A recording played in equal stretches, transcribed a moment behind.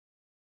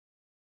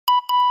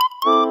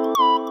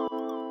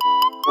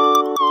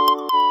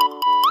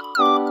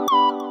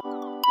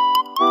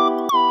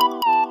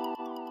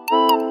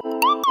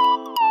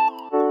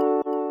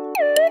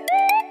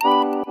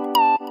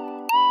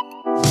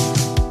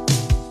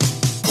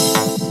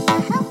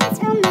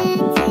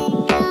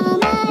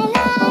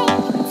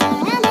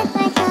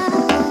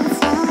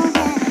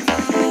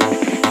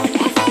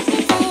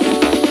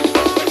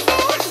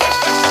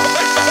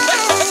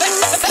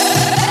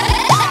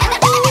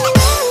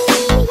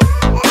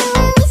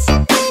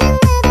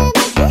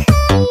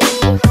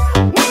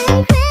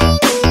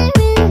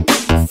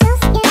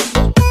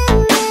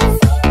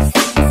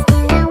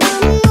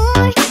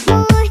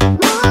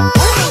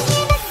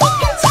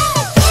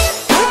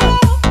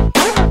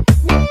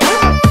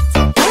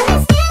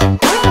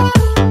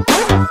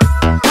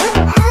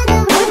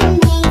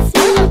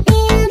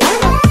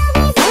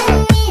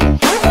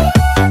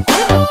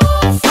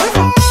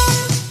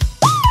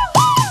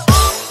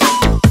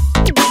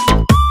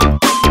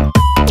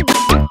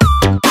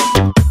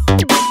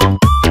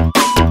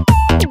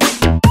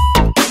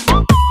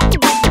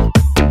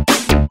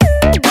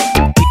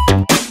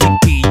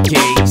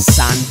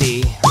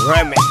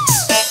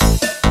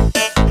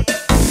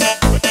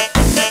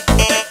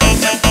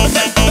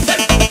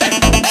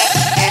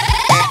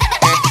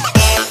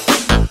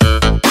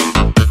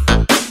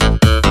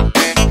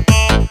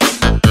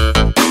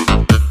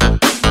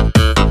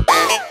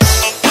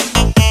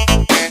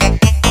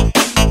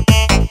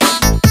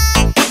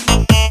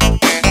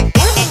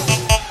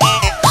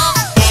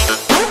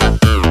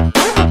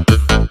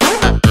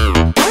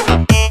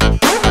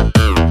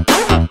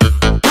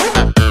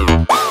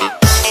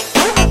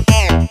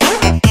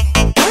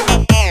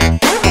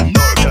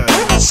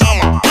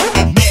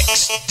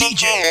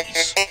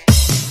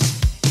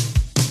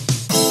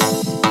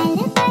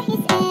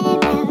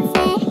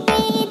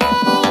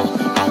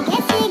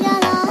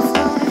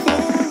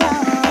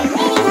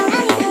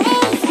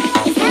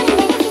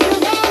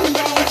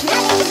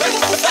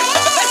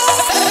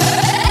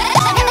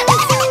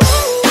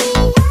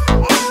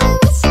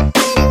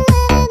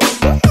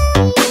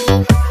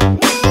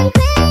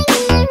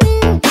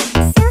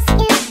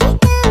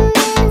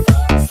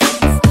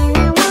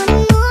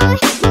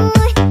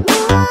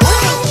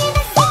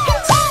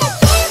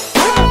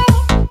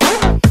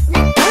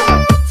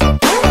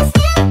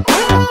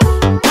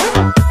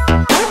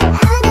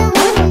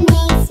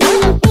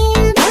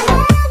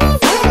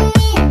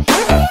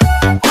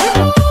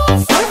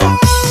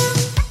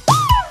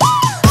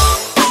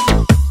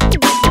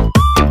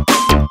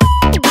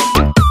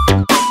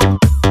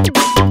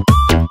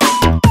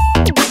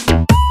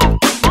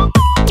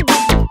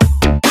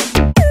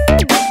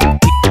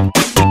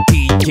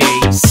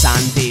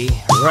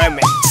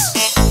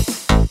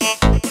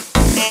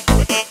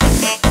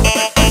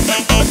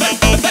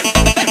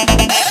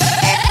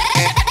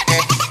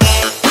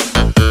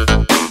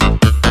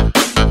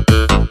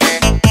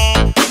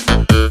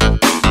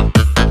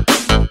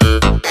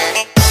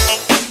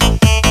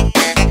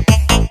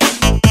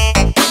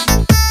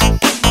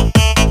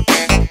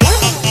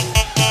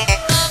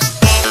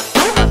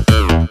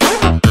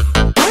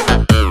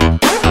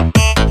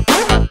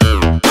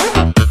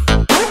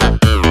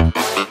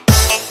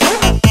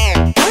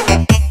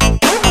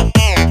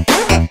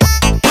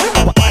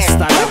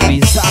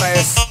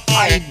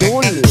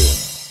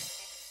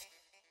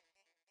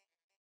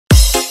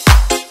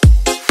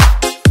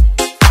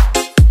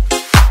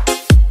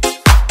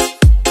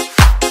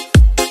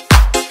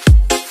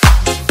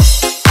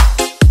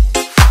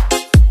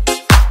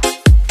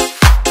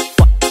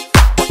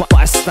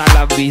hasta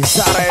la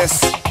Bizares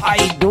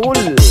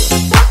Idol.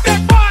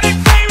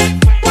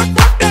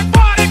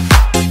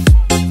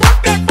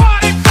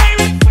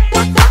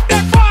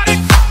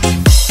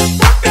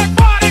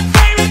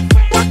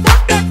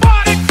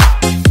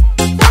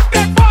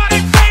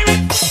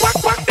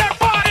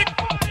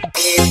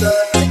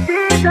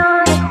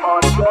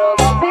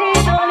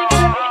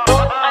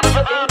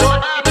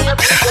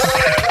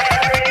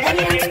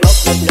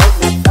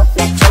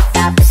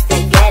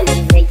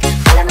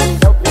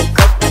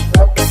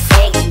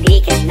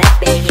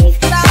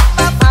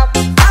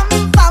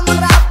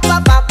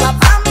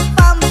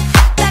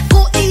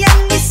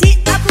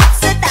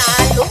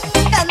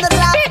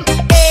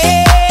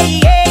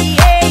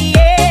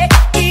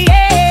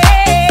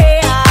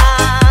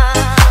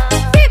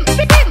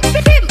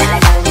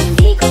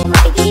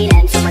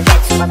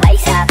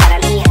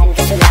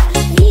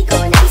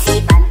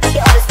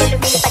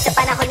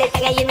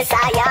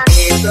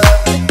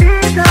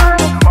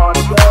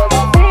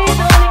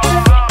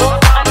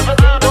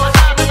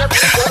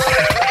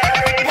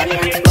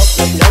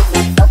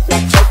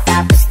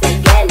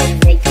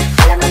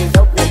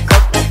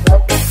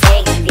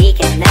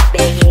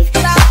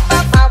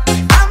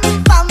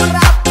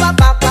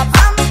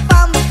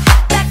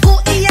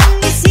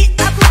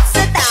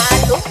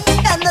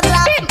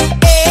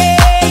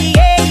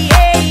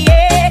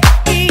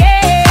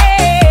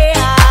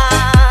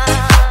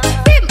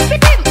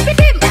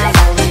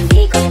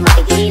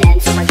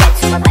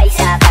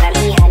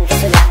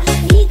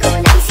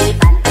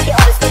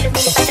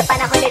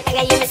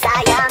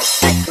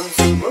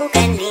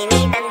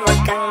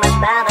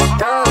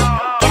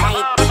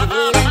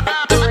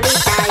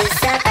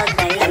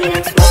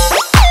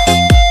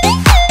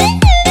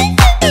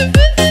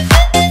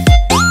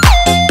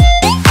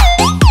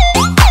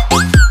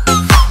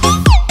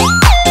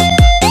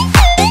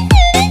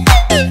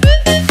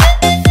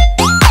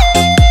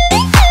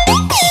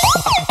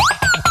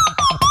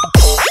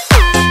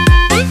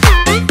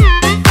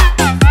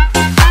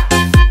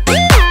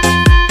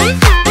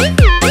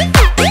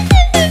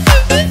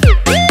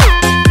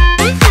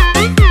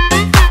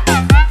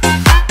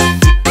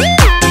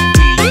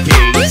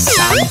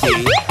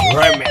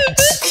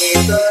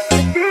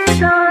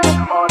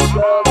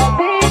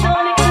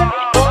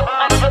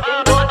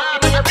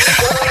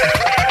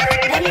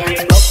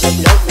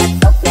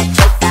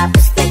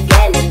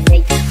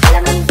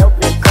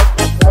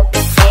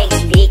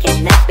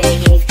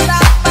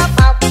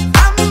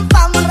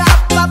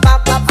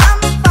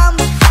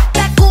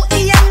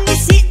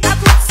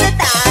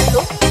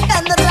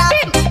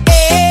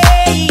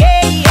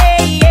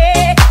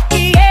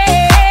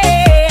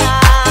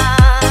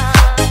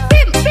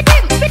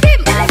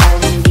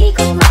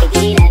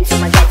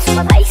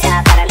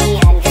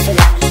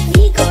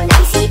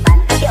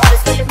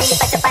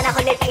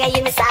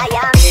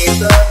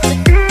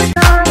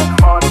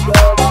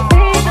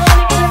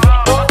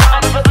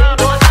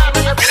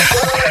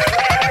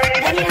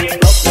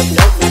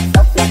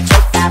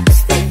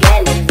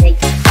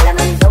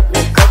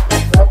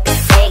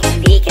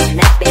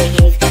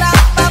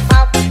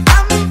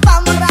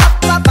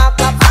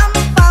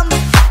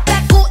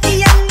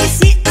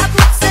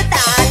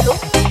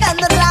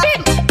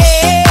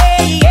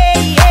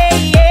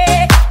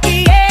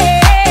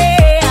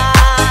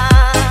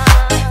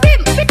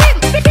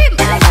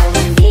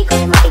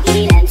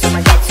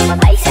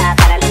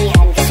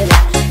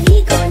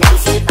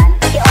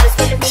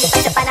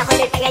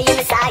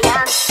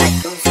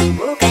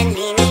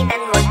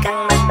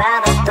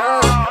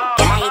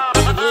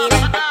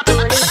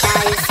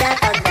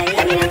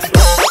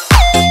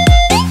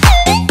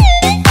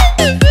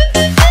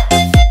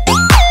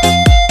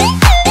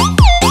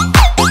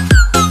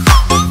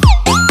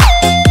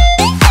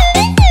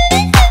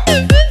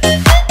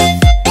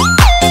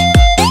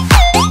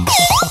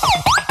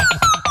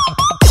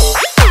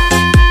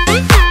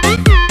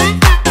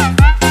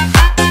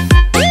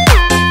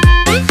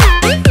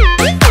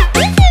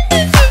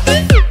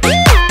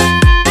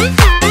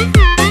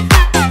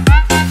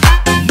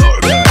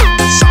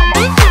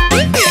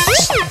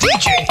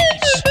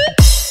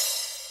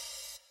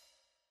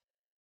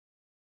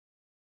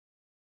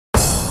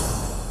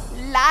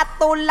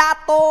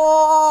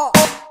 Lato-lato.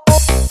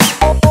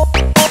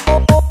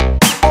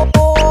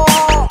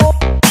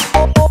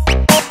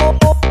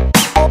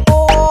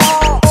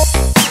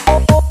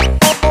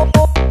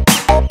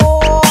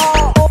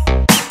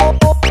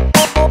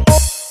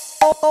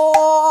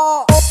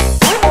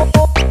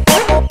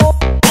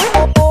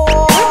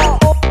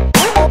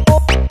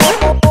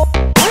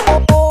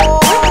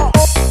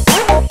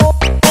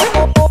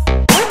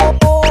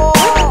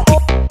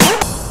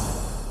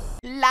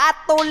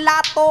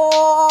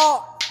 Lato-lato.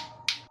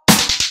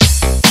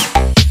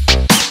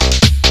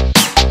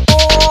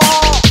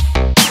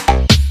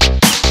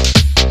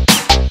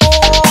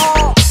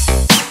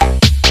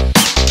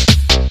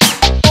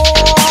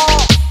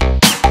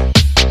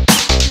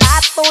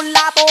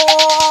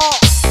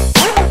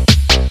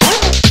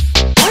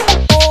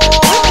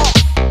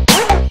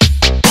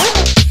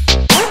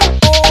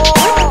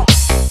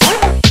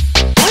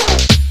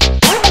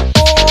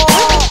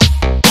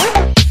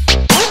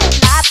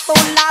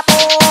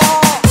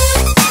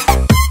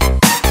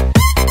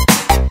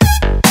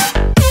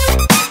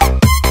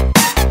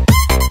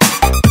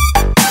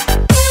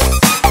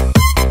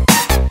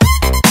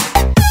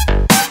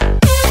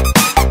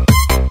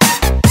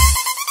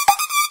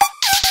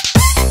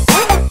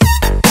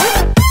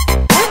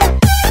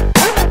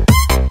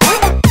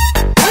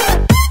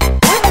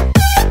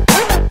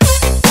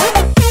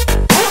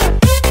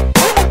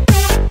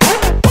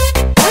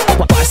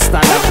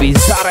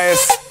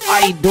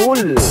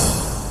 idol.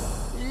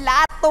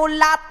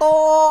 Lato-lato.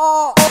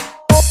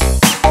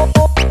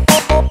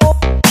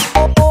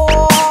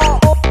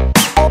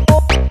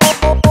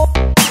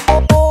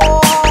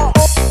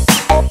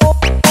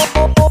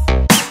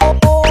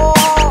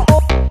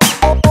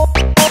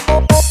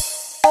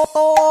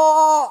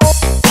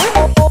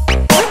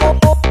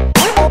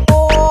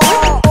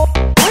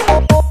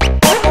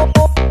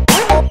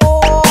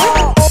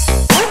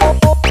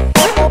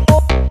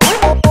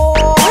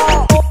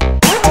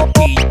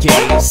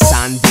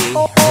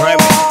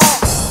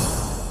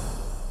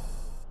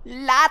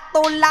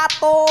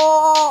 Lato-lato.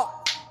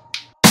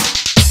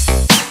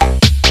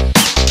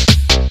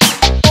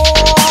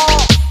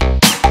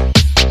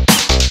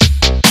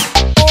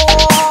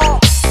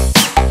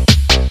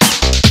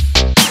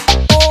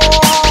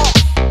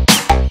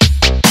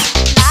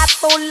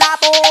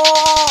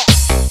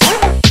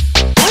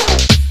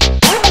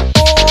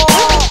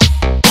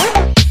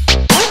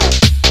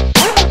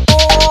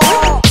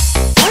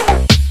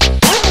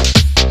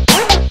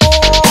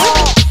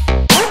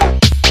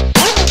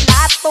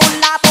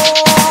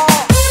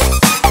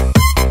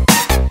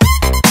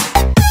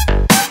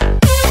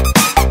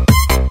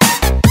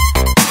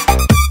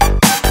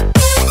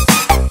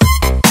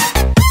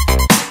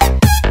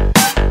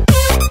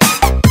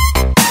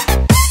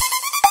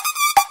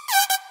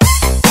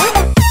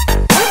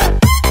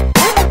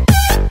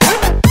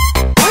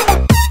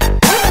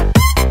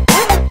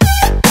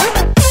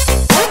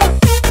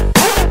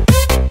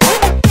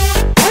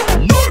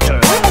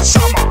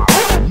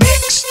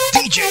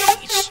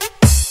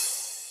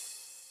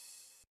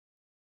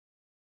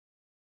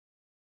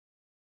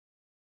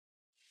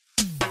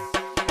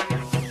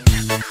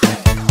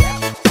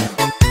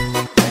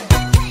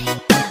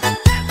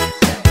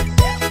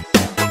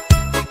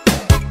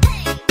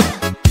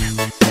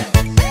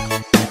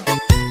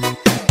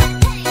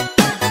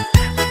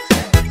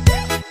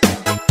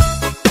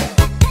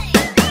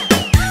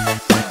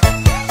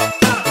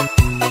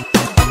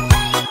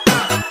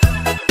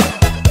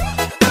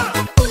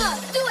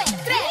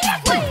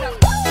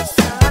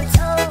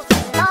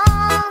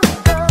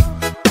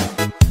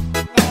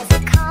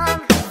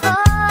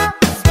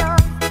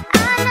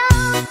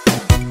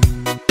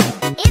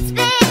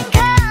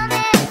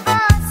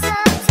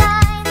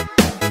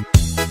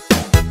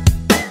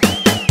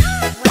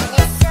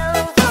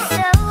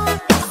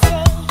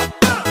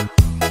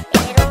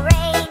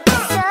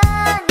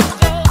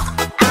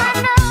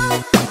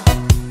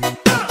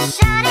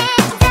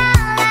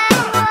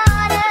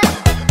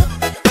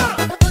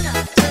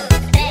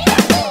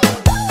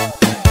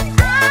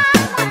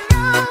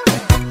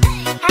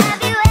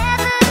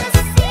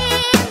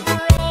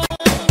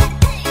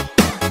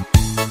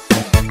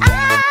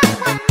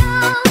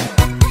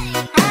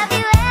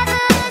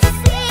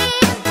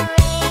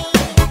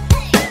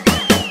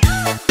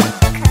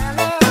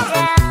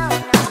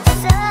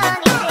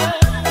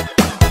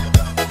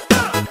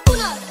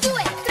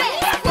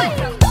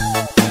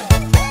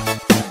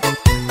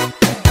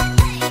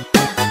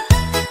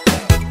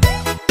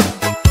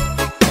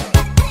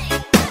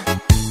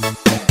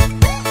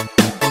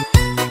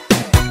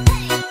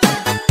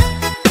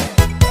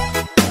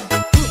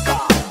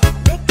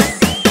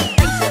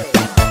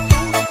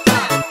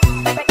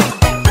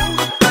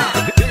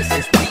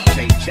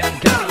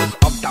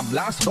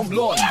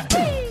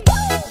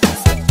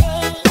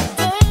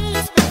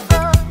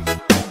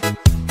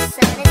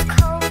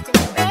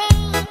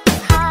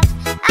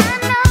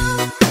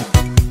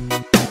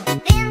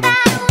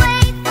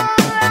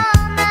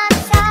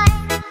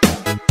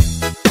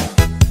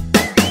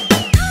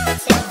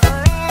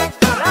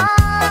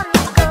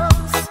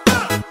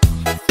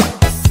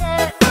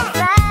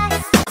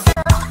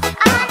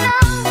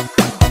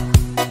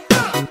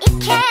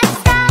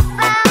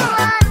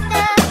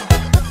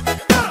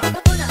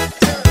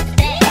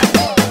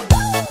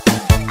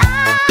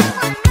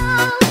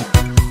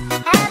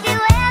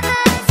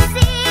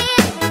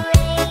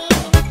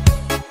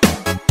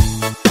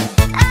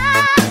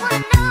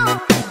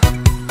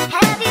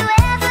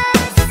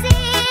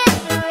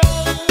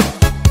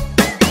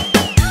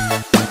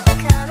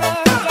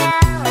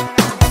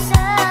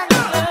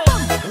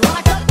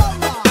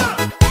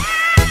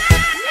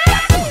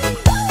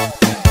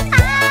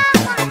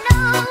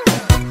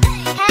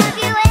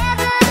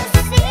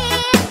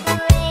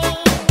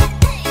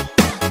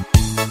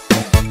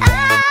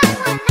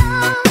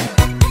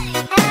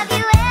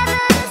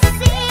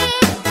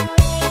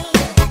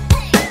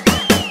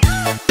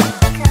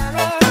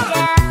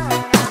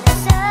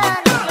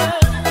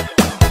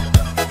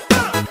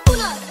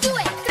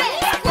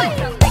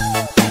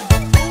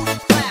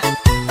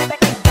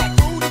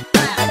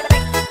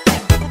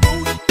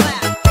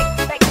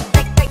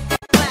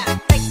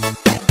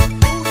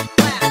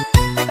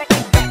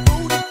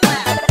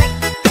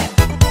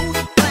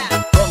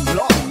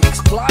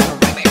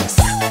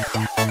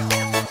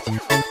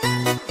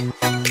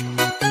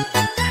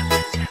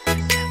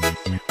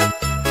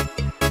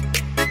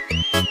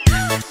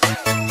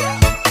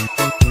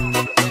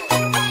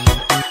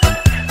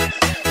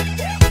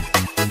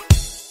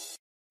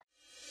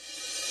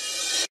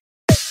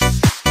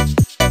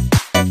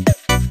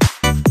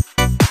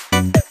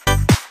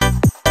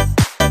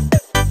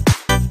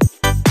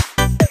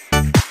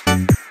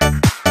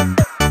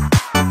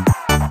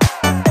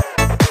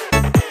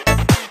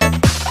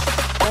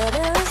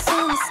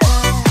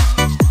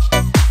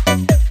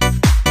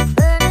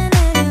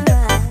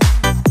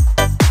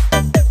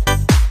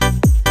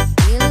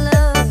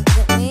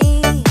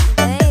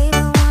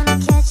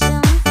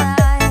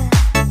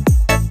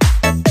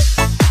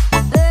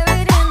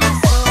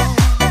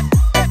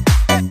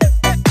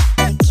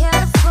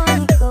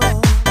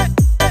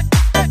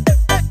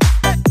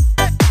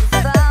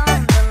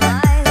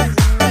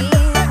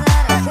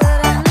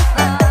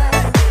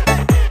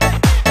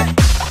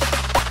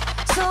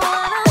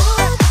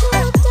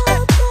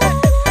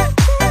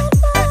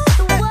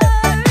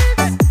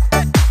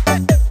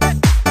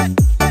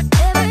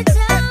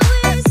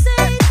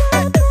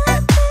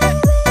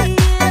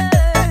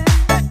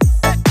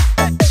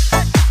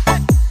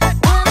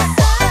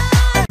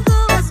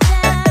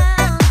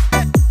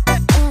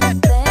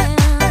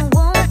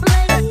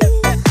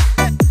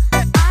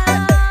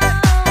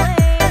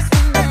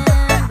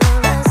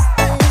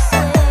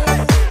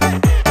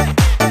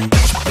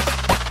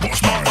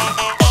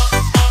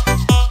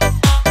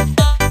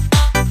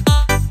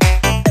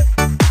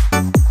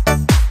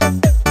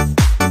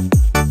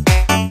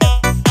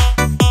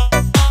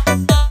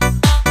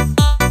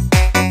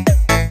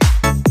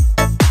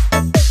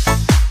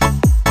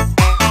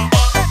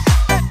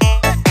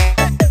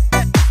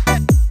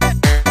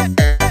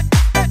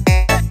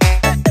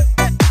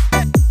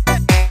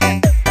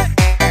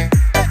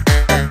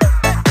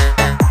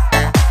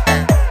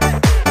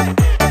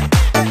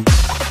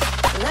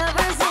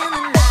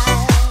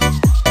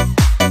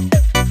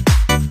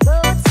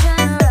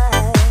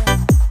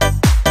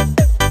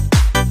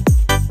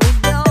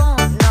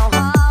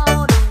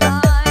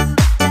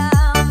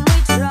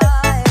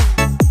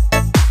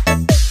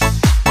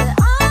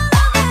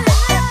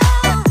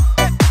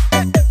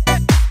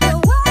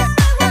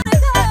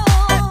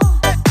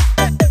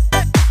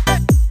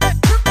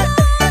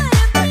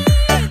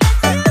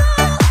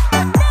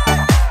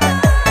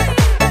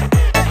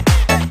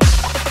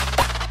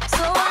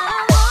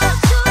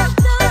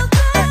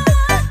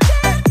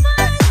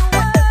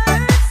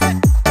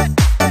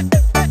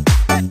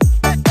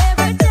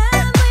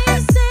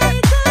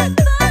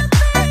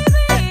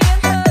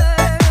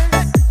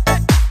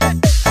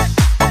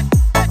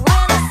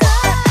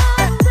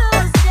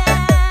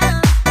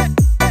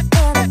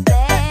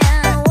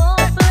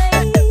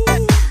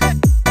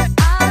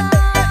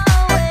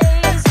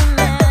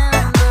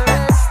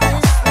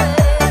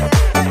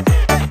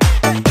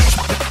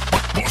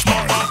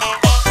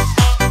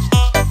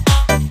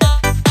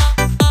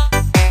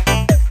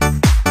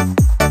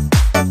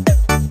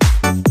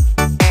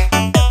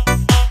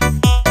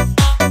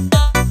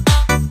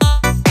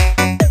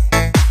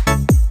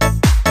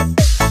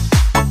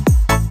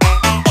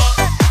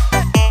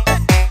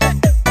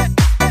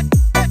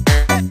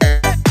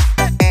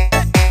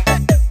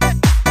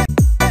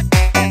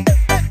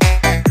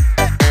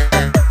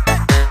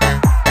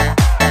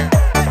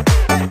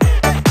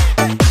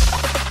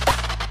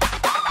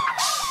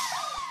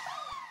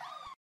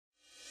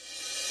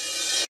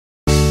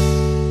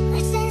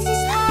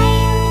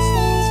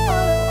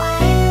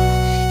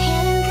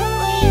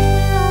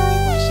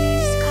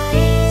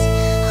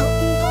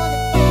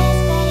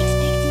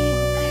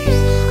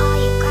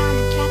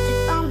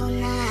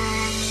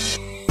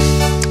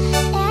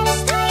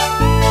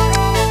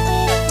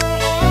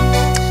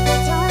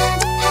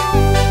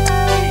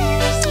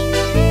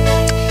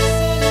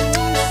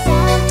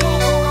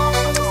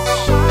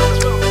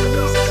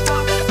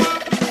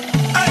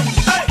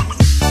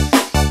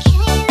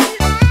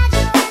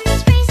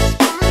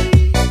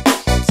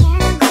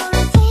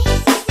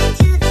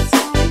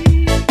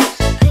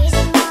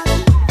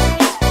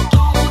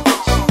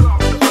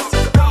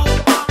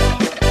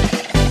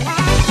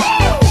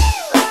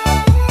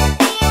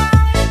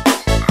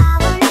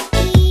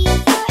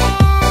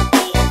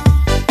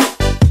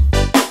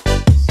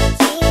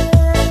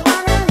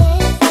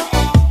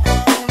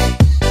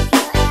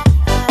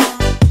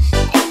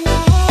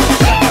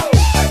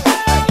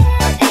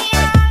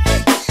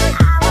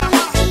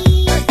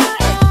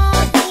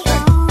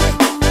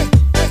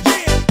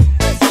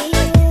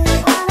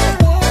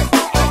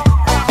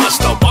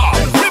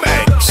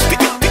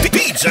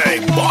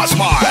 Boss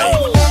Mike.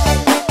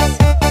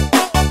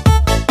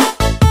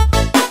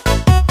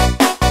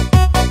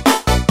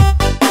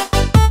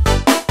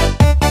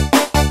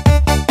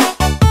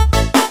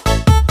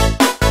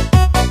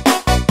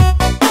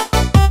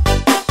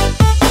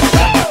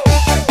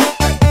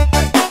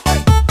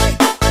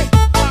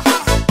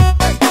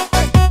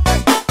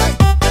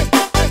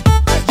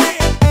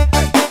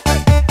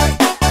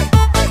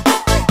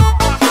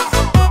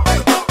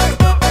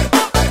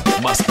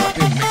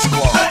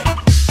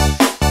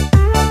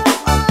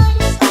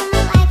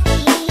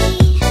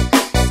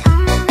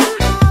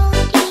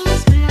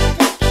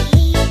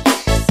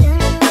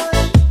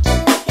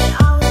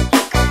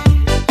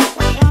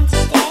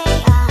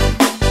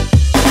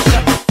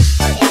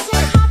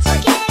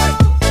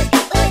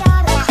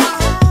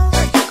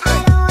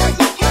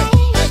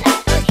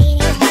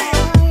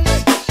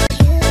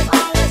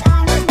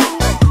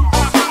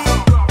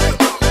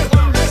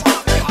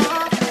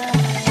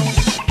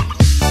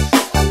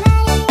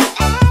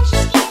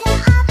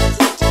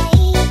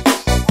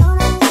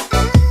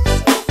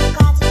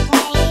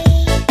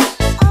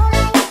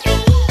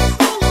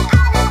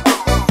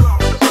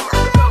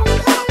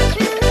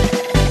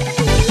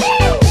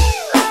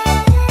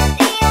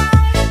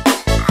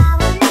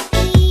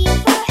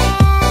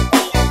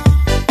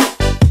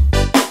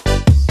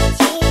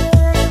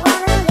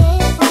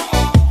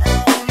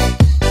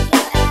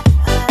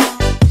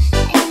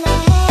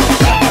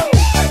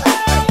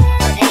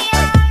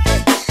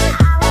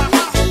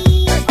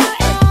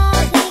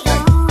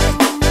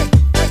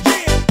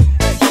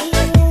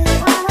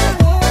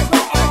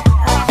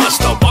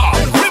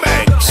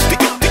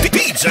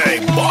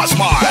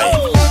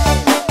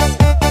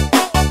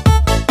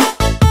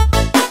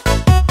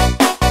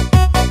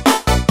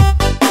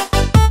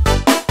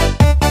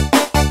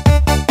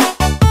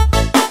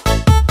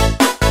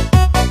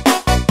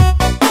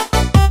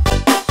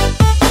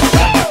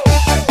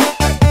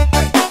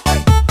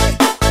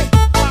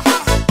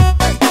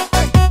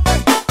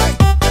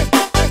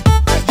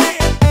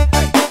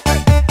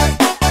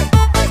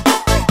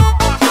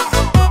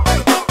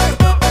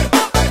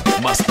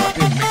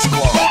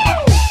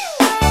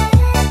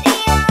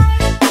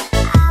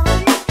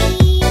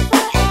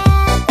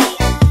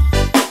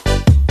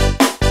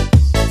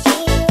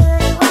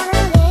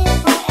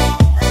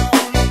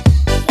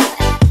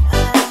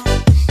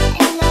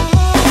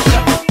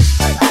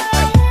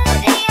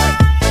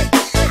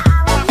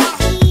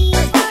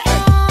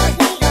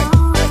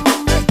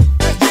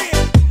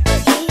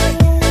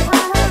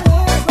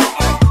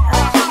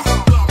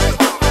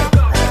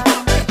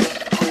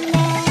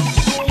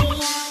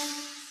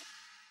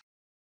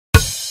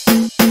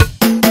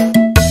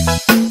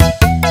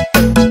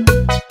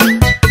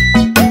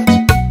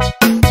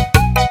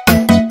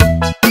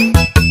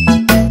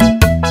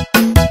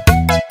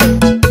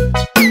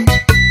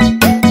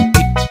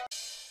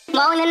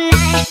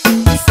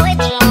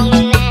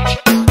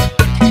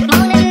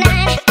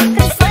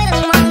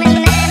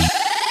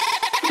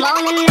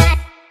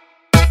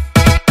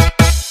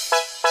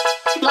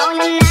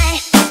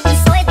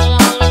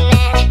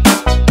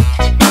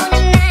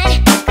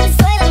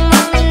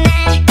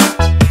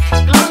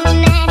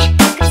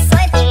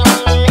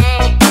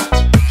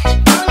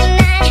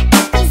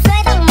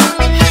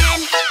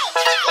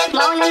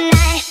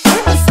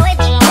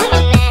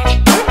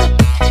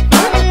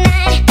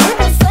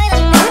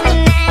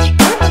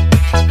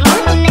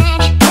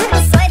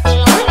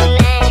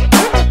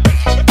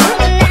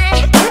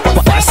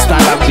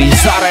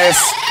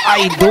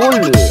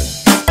 Idol.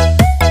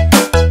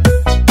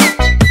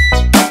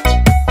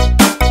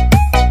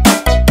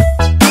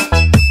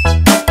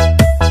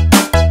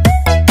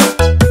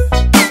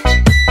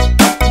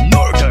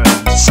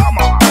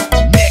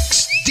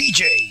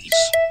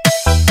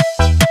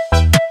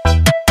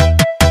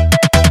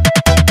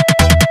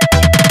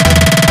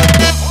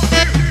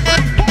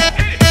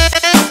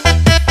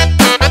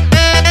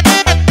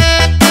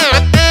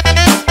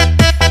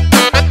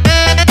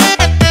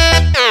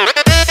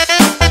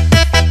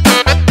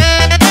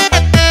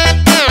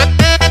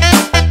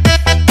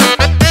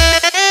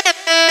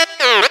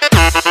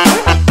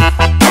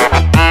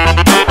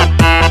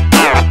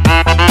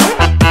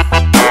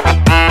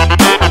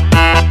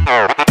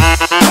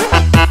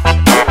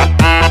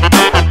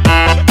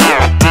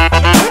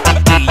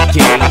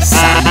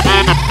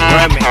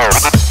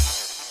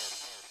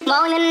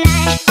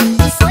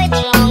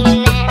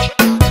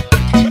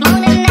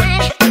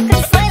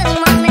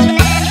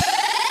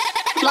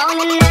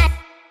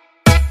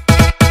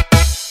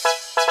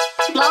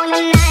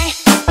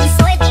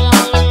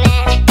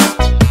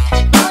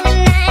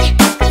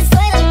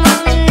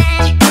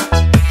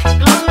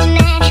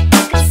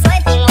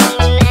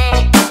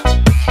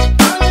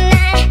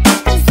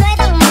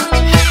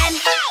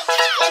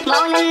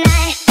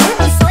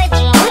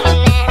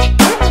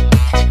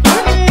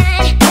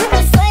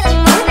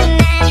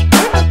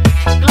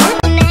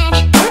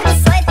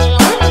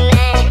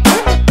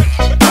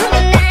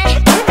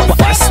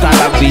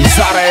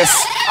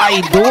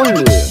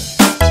 Idol.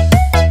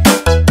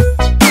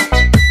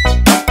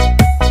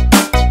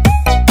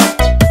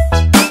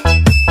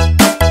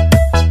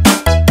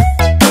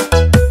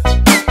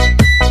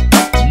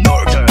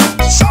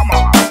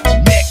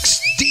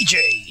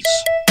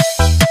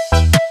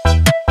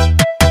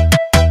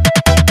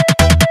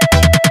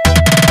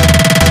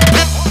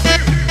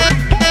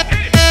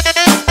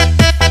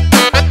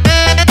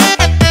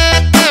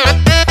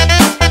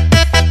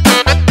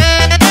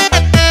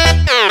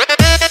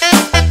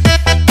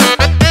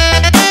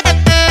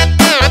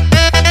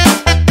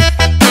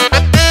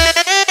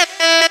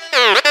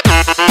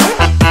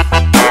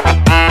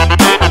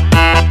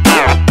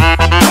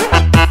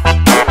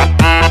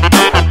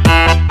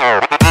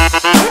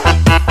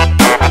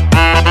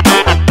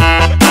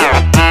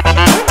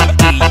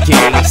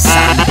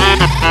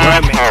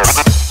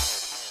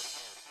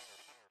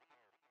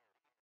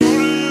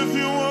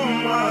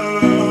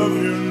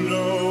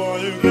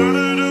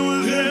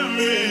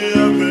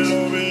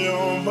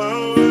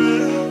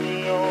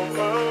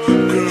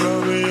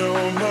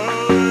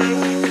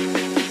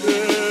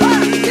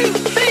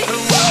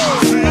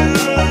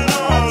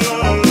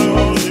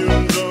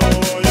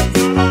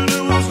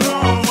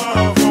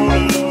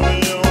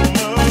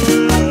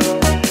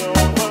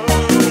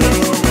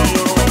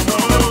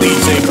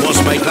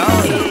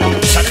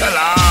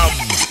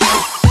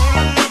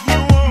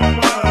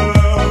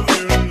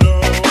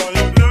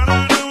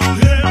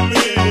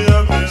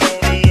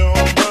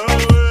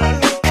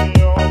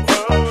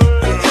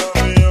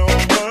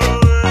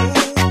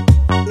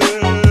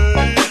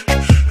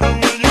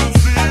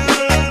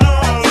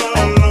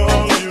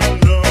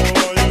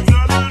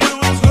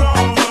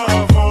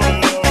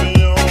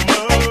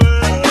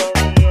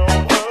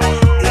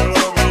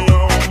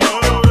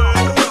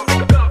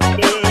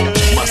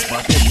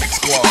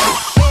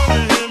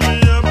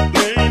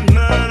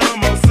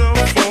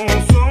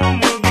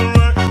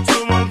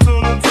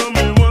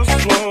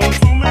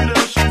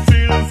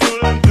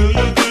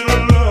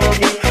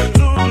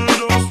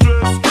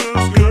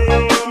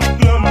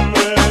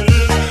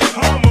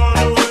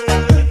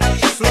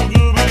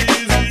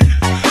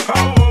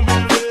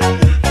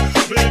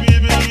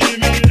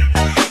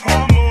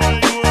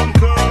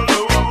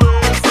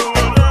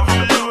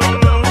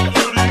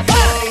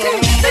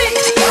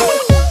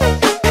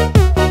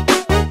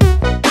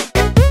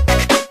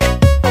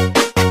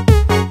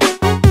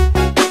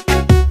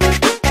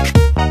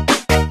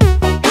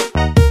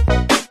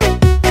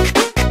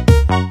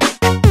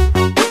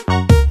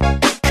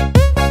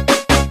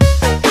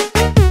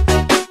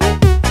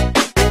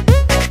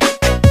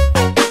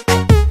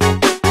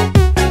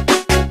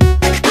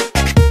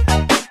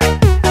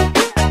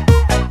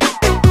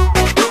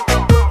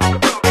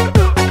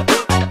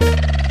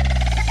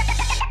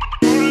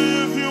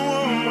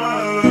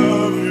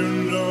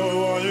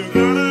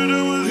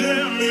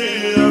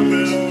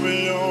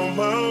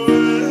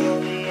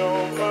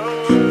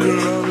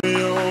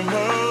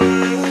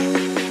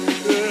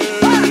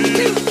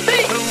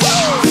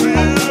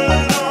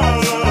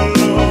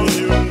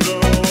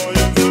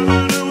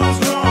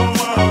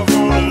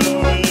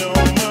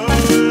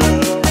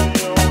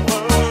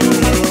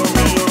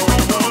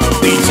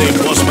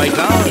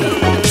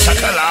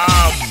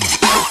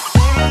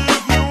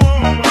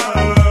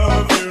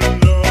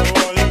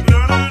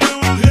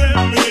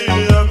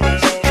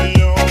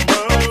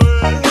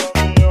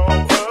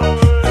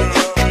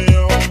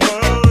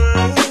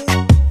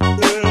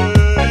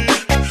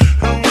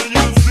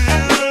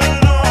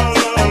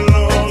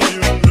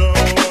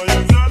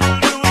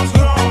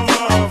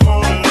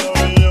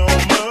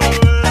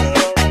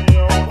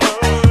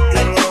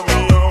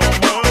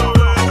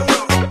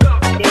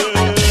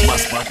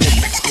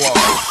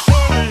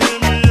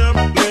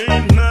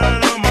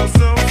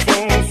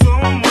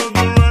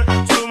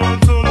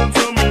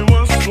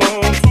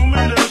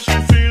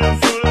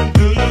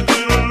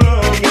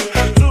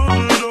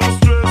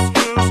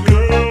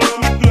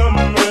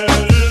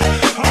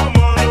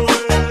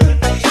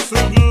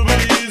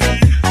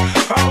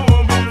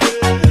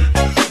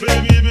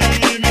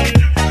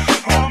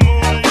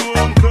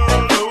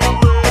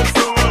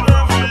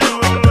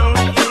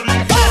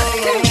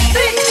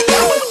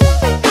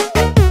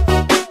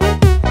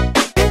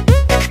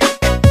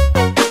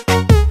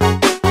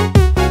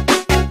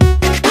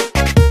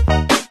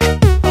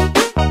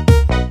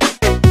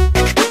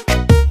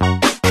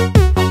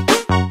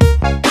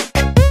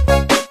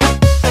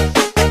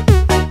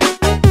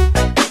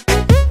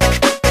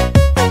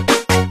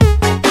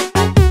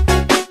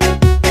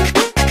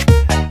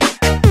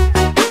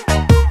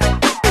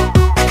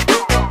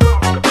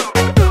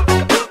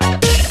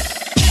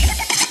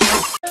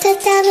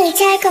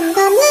 cầm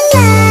con la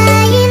la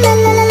la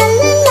la la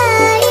la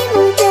la.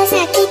 Một tia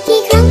sạc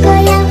kiki khóc cô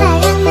lao và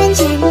răng bên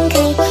chân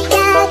cây.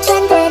 Đã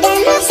choan từ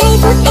đêm lúc giây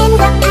phút em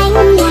gặp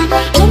anh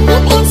là em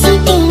biết em si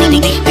tình.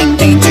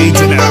 DJ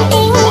Janelle,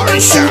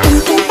 Marsha.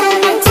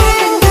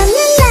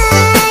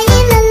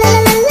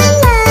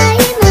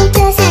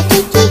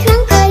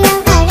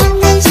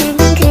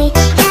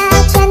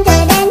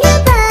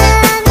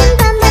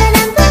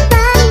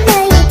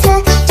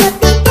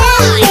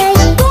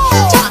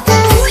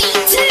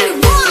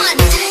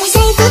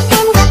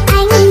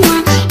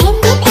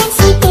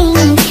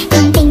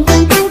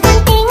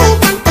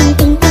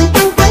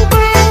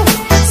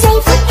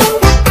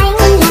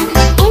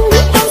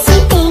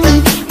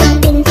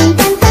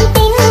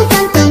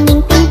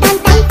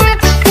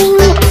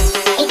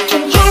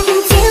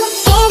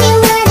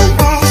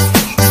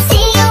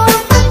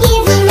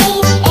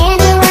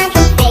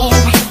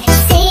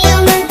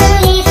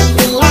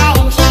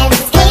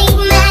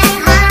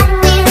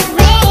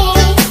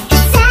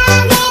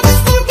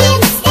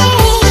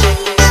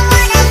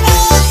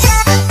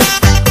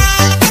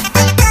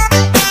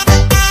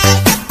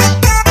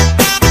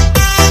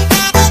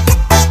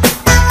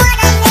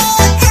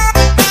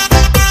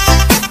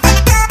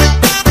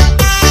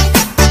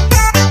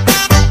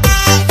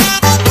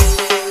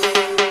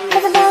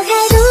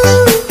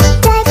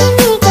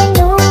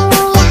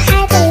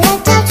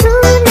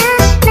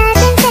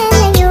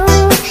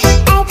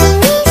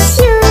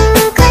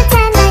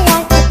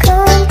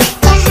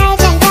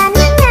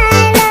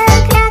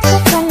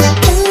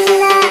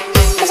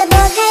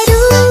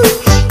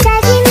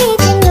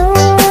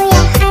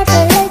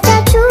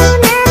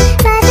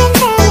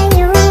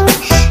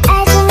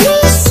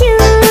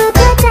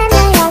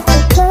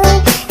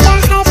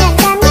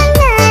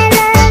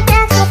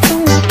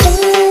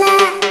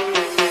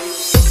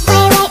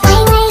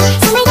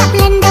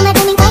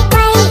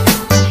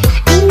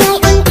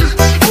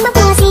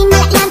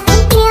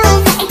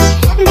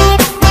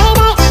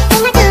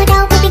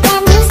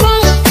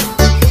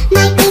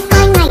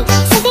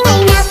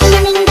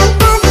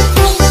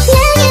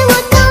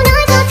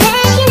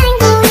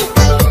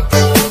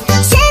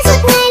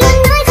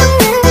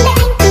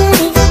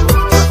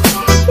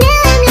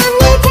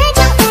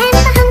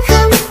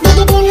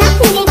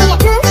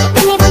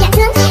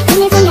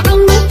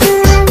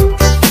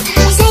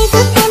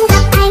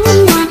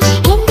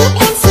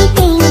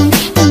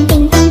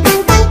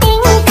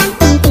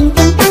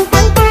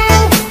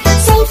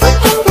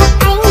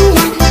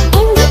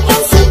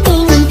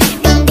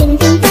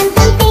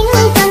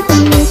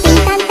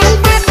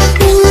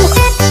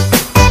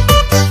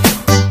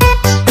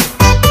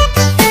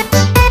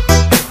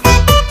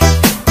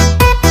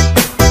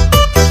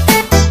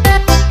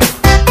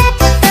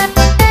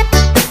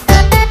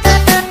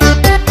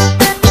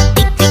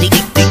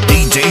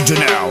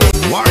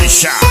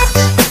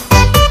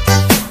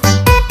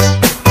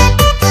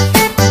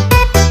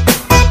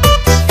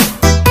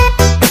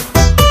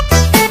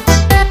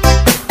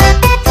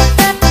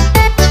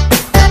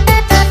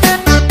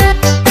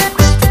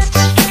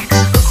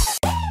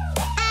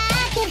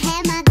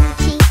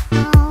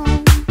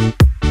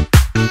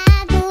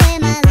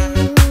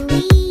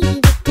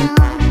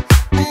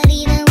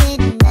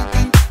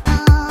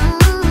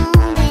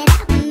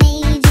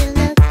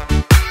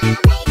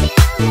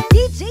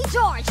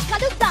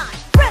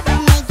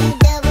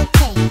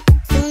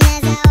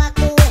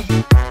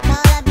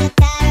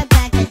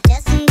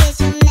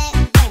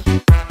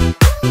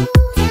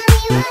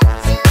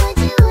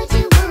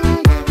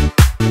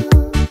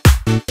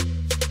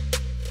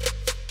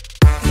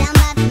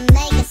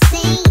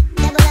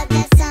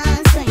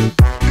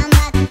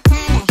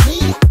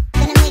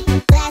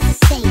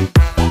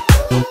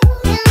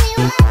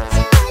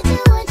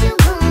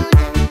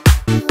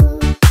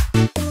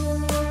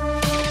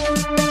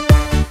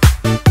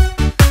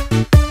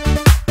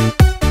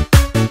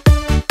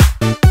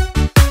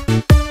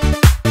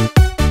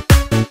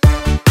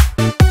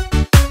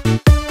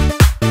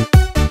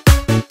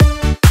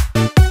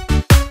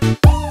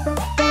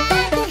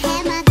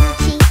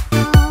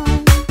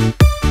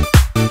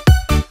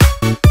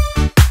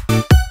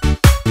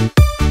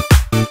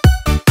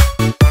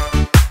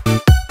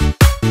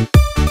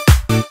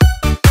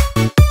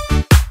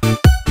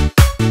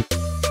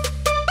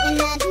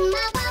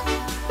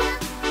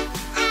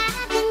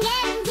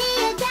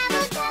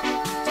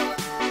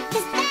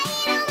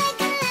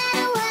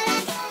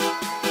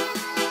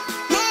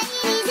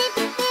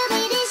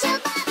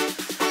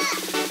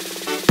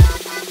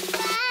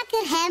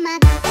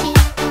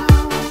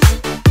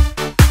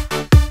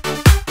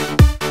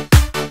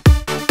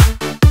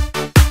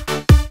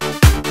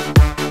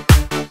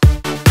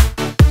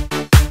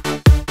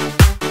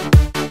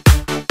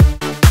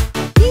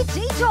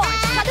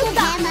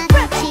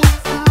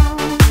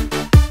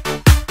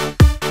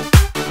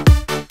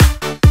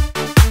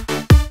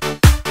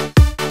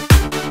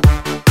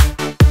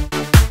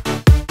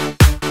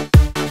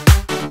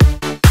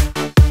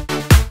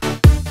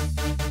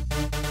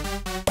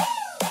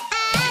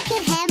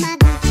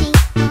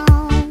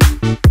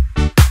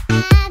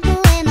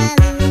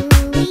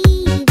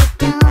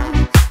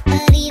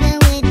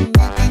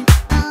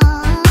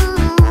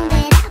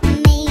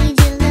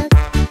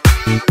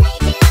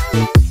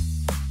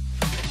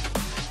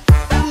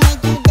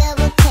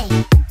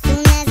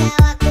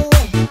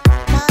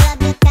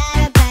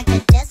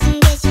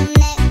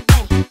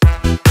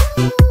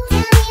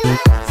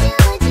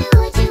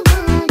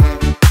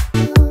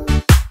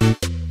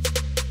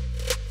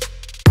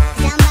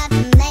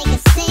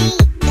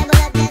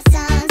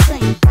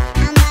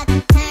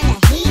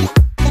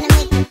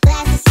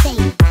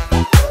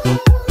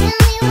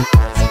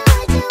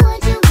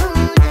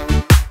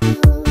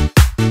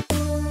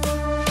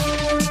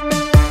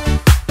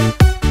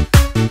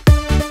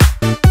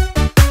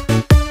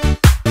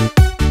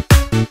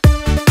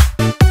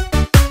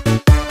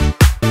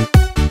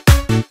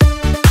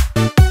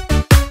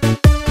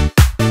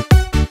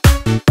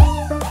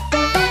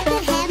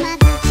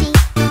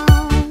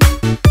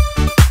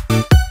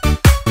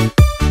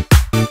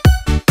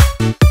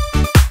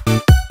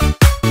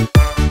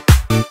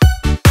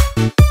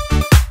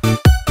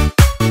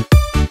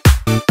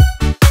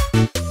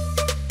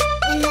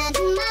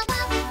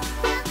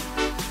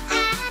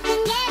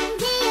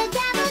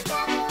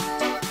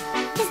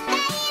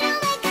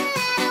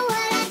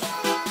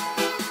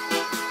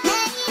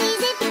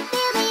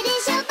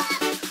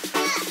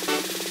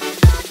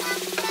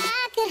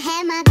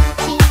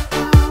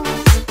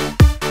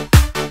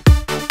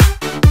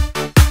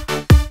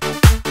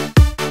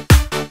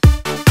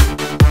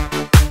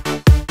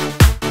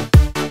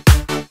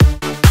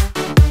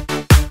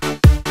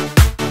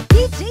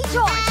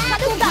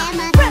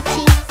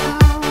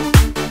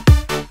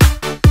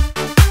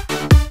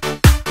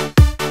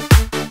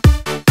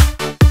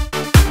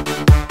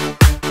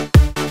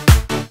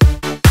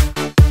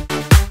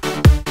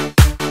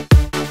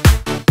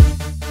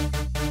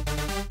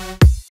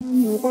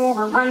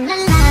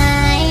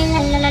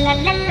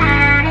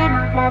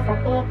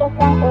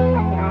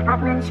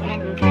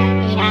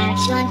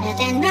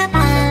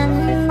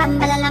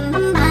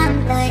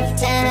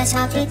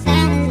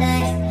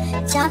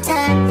 อบเธอ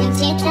อย่าง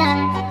ที่เธอ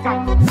ท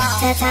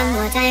ำ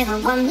หัวใจของ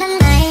ผมละ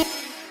ลาย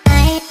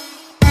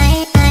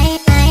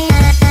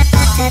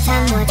เธอท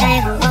ำหัวใจ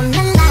ของผมล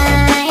ะลา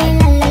ย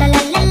ละ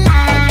ล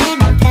าย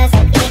บอกเธอ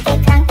สักกี่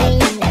ครั้งก็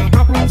ยังอยาก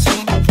รักมันเช่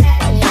นเค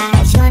ยอยาก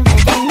ชวนเธอ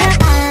เต้นระ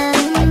บ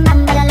ำบัม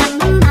บะละลัม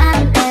บัมบัม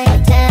เลย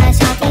เธอ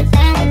ชอบที่เ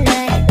ต้นเล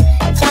ย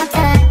ชอบเธ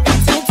อ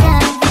ที่เธอ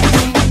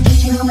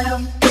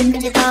เป็น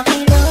จะบอกให้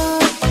รู้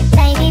ใจ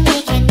พี่มี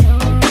แค่หนู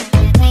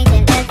อยากให้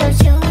เธอเลิกเจ้า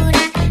ชู้น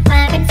ะมา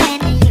เป็นแฟน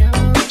ให้อยู่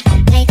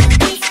ให้คน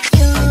ที่อ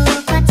ยู่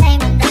เพราะใจ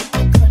มันรักแ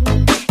ต่คุณ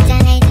จะ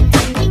ให้ถึงท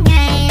ำยังไง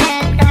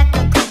รัก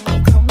ก็คงไม่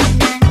คุ้ม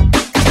นะ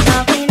บอ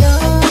กให้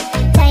รู้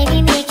ใจ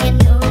พี่มีแค่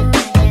หนู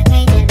อยากให้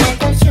เธอเลิก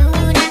เจ้าชู้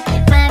นะ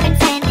มาเป็น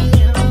แฟนให้อ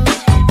ยู่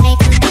ให้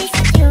คนที่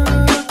อยู่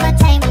เพราะ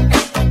ใจมัน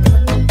รักแต่คุ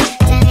ณ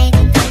จะให้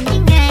ถึงทำยั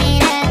งไง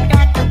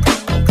รักก็คง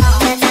ไม่คุ้ม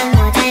เธอทำ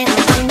หัวใจขอ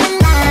งผมละ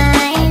ลา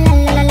ย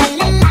ล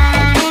ะลา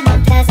ยบอก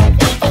เธอสัก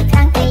กี่ค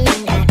รั้งก็ยัง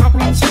อยากรัก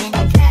มันเช่น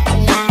เคย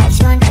อยากช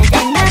วนเธอเ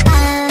ต้นระบ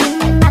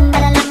ำบัมบะ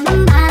ละลัมบัม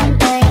บัม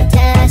เลยเธ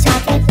อชอบ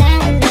ที่เต้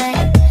นเลย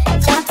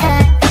ชอบเธอ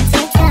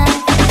ที่เธ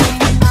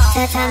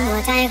อทำหัว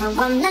ใจของ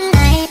ผมละล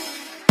าย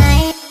เธ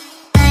อท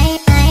ำหัวใ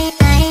จ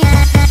ของ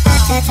ผมละลาย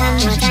เธอทำ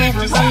หัวใจข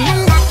องผมล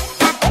ะลาย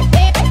เธ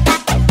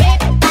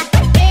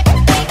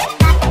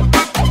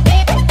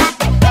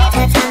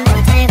อทำหั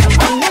วใจของ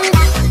ผมละล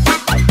ายเ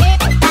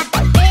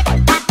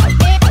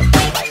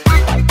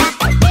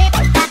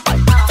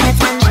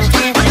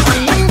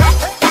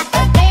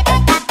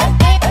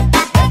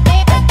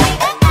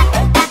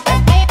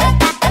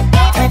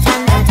ธอท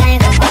ำหัวใจ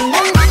ของผมละล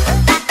าย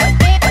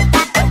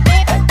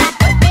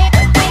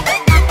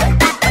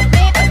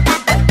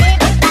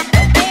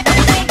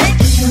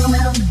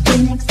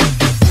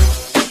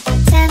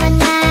เธอมัน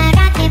น่า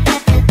รักในป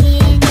กติ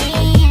นี้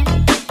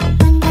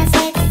มันก็เ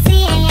ซ็ก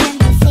ซี่อย่าง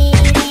ดูซี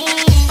รี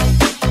ส์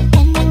เ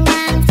ป็นดังน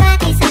างฟ้า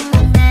ที่ส่ง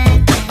มา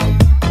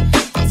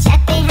แต่แชท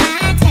ไปหา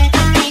เธอ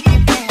ก็ให้เธ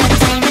อ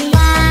ใจมัน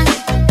ว่าง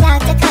อยาก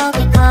จะเข้าไป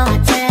กอด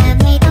เธอ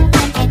ไม่ต้องก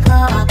ารแค่ขอ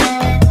เบอ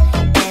ร์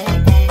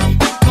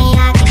ไม่อย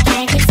ากเป็นใคร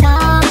ที่สอ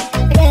ง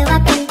หรือว่า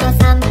เป็นตัว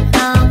สำร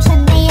องฉัน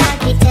ไม่อยาก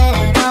ให้เธอ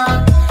รอ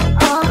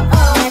โอ้โ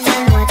อ้เธอ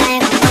ทำหัวใจ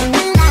ของผมล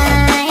ะลา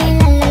ย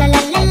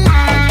ละล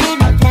าย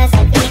บอกเธอ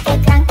สักกี่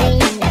ครั้งก็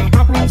ยังอยาก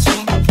รักมันเช่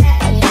นเค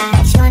ยอยาก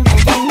ชวนเธอ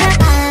เต้นระ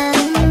บ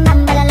ำบัม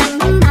บะละลัม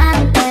บัมบัม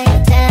เลย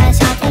เธอ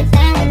ชอบที่เ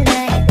ต้นเล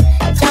ย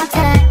ชอบเธ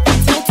อ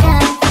ที่เธ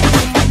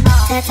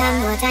อท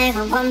ำหัวใจข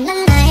องผมละ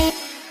ลาย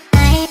เ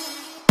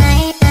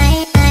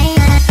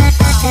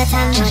ธอท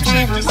ำหัวใจของผมล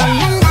ะลา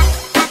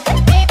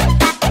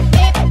ย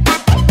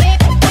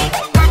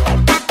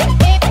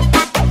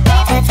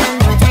เธอท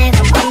ำหัวใจข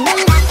องผมละ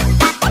ลายเ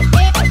ธ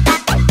อทำหัว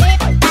ใจของผม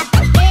ละล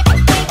าย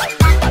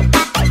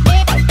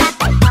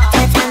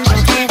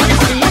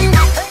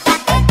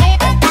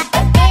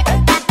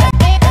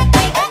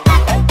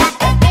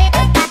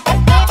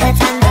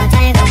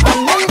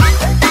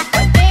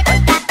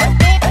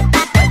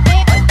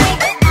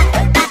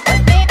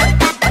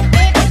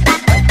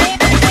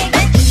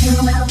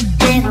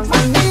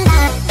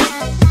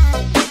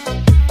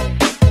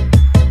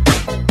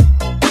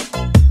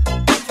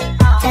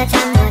เธอท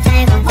ำหัวใจ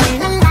ของผม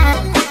ละลาย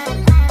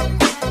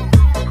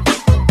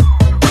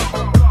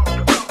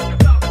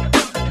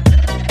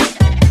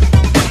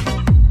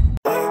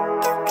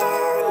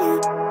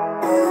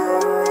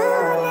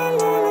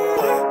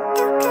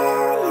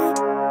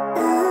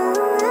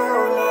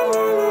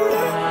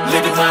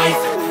Living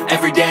life,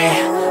 every day,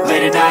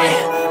 late at night,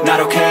 not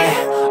okay.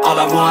 All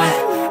I want,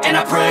 and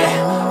I pray,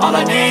 all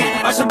I need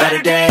are some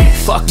better days.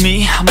 Fuck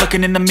me, I'm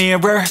looking in the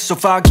mirror. So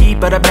foggy,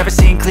 but I've never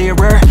seen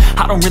clearer.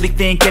 I don't really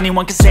think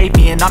anyone can save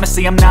me, and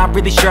honestly I'm not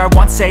really sure I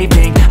want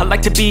saving. I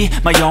like to be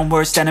my own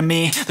worst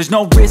enemy. There's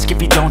no risk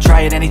if you don't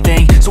try at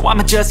anything, so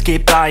I'ma just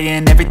keep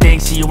buying everything.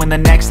 See you in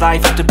the next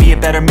life, have to be a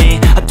better me.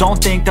 I don't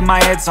think that my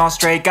head's on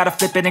straight. Gotta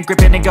flip it and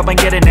grip it and go and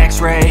get an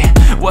x-ray.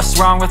 What's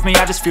wrong with me?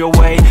 I just feel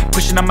weight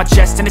pushing on my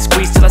chest and it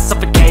squeezes till I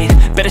suffocate.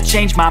 Better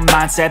change my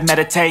mindset,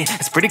 meditate.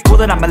 It's pretty cool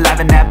that I'm alive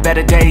and have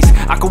better days.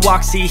 I could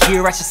walk, see,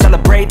 hear, I should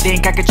celebrate.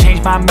 Think I could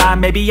change my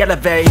mind, maybe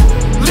elevate.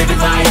 Living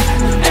life,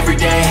 every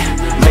day,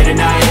 late at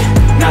night,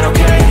 not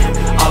okay.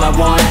 All I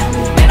want,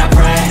 and I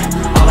pray,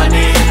 all I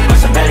need are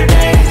some better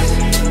days.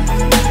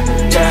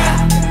 Yeah,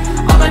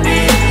 all I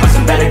need are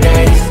some better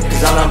days.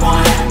 Cause all I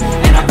want,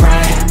 and I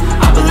pray,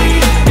 I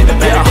believe in the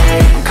better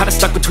days. I'm kinda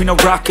stuck between a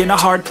rock and a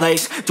hard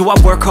place. Do I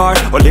work hard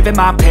or live at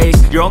my pace?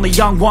 You're only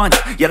young once,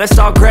 yeah that's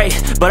all great,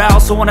 but I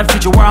also want a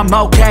future where I'm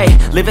okay.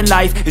 Living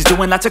life is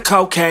doing lots of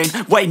cocaine.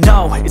 Wait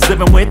no, it's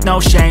living with no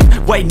shame.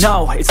 Wait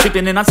no, it's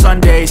sleeping in on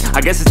Sundays. I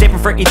guess it's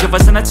different for each of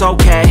us and that's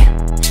okay.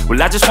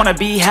 Well I just wanna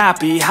be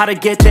happy, how to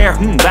get there?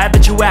 Glad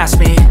that you asked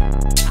me.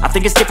 I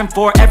think it's different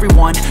for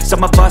everyone.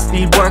 Some of us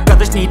need work,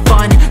 others need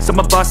fun. Some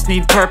of us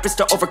need purpose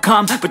to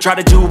overcome. But try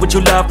to do what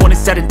you love when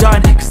it's said and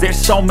done, cause there's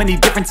so many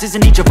differences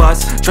in each of us.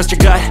 Trust your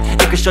gut,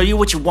 it can show you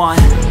what you want.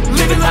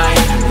 Living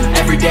life,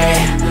 every day,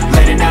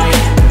 late at night,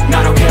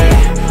 not okay.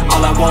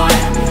 All I want,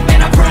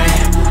 and I pray,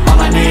 all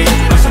I need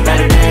are some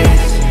better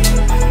days.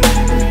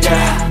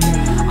 Yeah,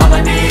 all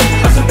I need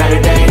are some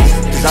better days.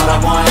 Cause all I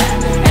want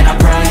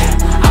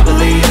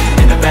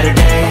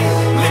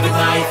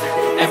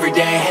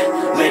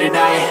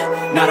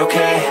not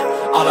okay.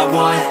 All I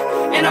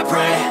want, and I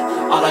pray,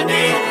 all I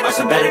need are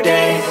some better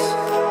days.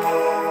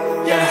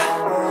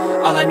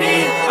 Yeah, all I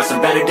need are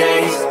some better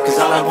days. Cause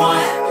all I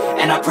want,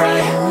 and I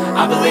pray,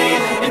 I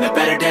believe in the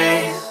better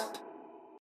days.